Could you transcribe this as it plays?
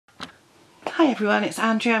Hi everyone, it's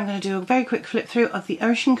Andrea. I'm going to do a very quick flip through of the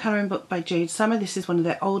Ocean colouring book by Jade Summer. This is one of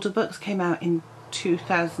their older books, came out in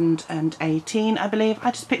 2018 I believe.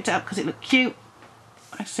 I just picked it up because it looked cute.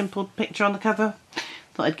 A simple picture on the cover.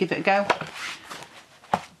 Thought I'd give it a go.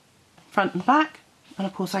 Front and back. And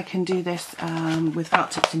of course I can do this with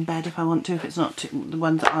felt tips in bed if I want to, if it's not the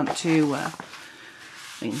ones that aren't too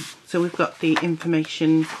So we've got the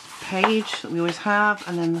information page that we always have,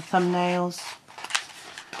 and then the thumbnails.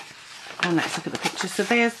 And let's look at the picture. So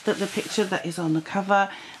there's the picture that is on the cover.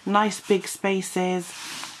 Nice big spaces,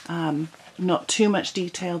 not too much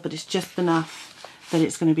detail, but it's just enough that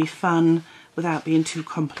it's going to be fun without being too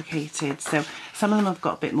complicated. So some of them have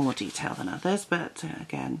got a bit more detail than others, but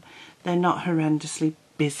again, they're not horrendously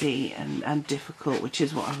busy and difficult, which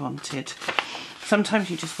is what I wanted.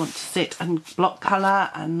 Sometimes you just want to sit and block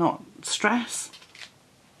colour and not stress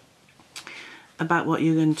about what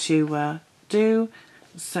you're going to do.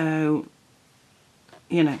 So,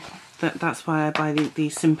 you know, that's why I buy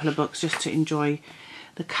these simpler books, just to enjoy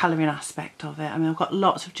the colouring aspect of it. I mean, I've got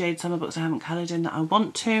lots of Jade Summer books I haven't coloured in that I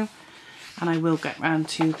want to, and I will get round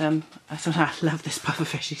to them. I love this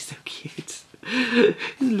pufferfish, he's so cute. His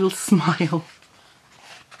little smile.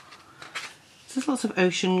 There's lots of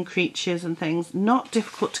ocean creatures and things, not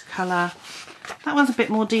difficult to colour. That one's a bit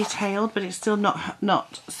more detailed, but it's still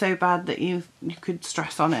not so bad that you could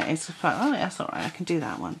stress on it. It's just like, oh, yeah, that's all right, I can do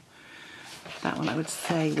that one. That one I would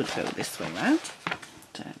say would go this way round.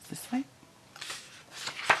 So it's this way.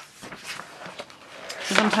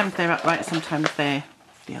 So sometimes they're upright, sometimes they're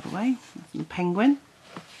the other way. The penguin.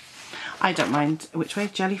 I don't mind which way,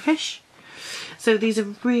 jellyfish. So these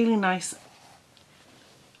are really nice,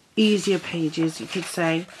 easier pages, you could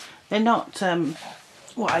say. They're not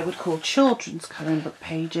what I would call children's colouring book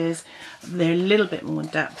pages. They're a little bit more in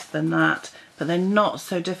depth than that, but they're not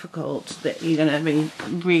so difficult that you're going to be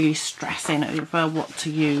really stressing over what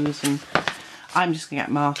to use. And I'm just going to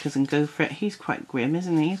get markers and go for it. He's quite grim,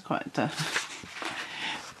 isn't he? He's quite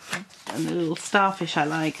and the little starfish I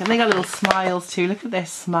like, and they got little smiles too. Look at their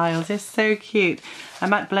smiles, they're so cute. I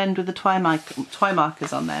might blend with the toy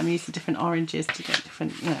markers on there. I'm using different oranges to get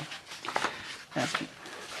different, you know.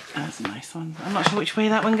 That's a nice one. I'm not sure which way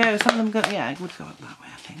that one goes. Some of them go, yeah, it would go up that way,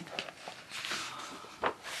 I think.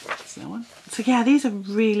 That's no one. So yeah, these are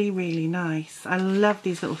really, really nice. I love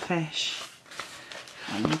these little fish.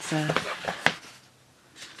 And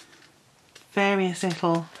various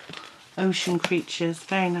little ocean creatures,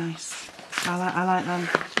 very nice. I like them.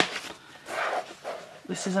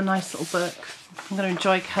 This is a nice little book. I'm going to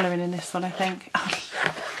enjoy colouring in this one, I think. Oh,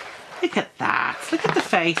 look at that. Look at the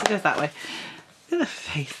face. It goes that way. Look at the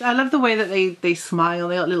face. I love the way that they smile.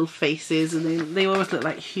 They got little faces, and they always look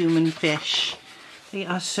like human fish. They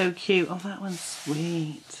are so cute. Oh, that one's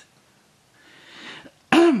sweet.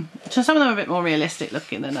 So some of them are a bit more realistic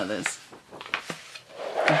looking than others.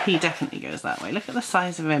 And he definitely goes that way. Look at the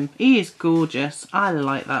size of him. He is gorgeous. I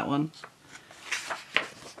like that one.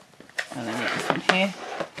 And then this one here.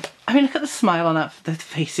 I mean, look at the smile on that. The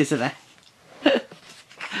faces are there.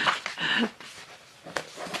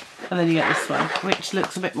 And then you get this one, which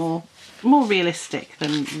looks a bit more realistic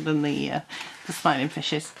than the smiling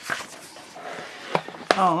fishes.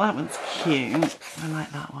 Oh, that one's cute. I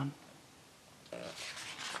like that one.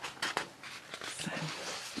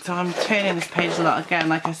 So I'm turning this page a lot again.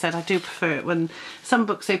 Like I said, I do prefer it when some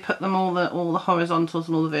books they put them all the horizontals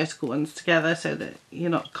and all the vertical ones together, so that you're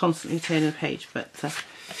not constantly turning the page. But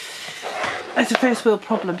it's a first world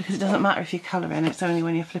problem, because it doesn't matter if you're colouring; it's only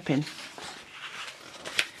when you're flipping.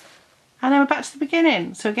 And then we're back to the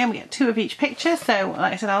beginning. So again, we get 2 of each picture. So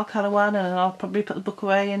like I said, I'll colour one, and then I'll probably put the book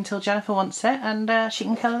away until Jennifer wants it, and she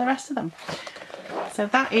can colour the rest of them. So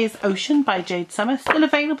that is Ocean by Jade Summer, still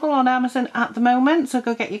available on Amazon at the moment. So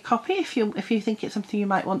go get your copy if you think it's something you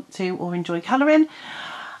might want to or enjoy colouring.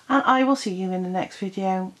 And I will see you in the next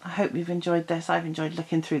video. I hope you've enjoyed this. I've enjoyed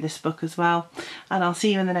looking through this book as well. And I'll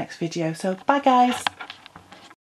see you in the next video. So bye guys.